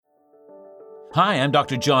Hi, I'm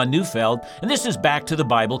Dr. John Neufeld, and this is Back to the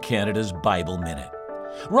Bible Canada's Bible Minute.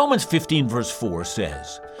 Romans 15 verse 4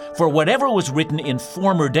 says, "For whatever was written in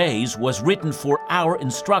former days was written for our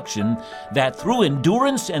instruction, that through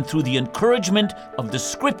endurance and through the encouragement of the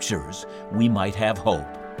Scriptures we might have hope."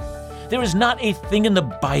 There is not a thing in the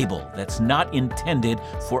Bible that's not intended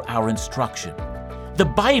for our instruction. The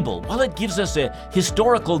Bible, while it gives us a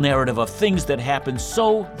historical narrative of things that happened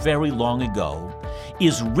so very long ago,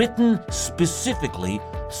 is written specifically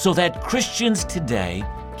so that Christians today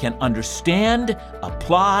can understand,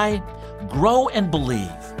 apply, grow, and believe.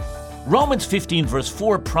 Romans 15 verse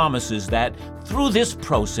 4 promises that through this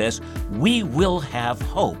process we will have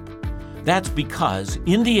hope. That's because,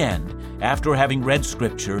 in the end, after having read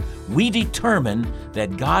Scripture, we determine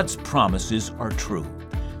that God's promises are true.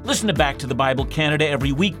 Listen to Back to the Bible Canada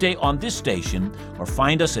every weekday on this station, or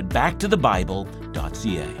find us at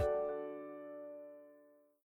backtothebible.ca.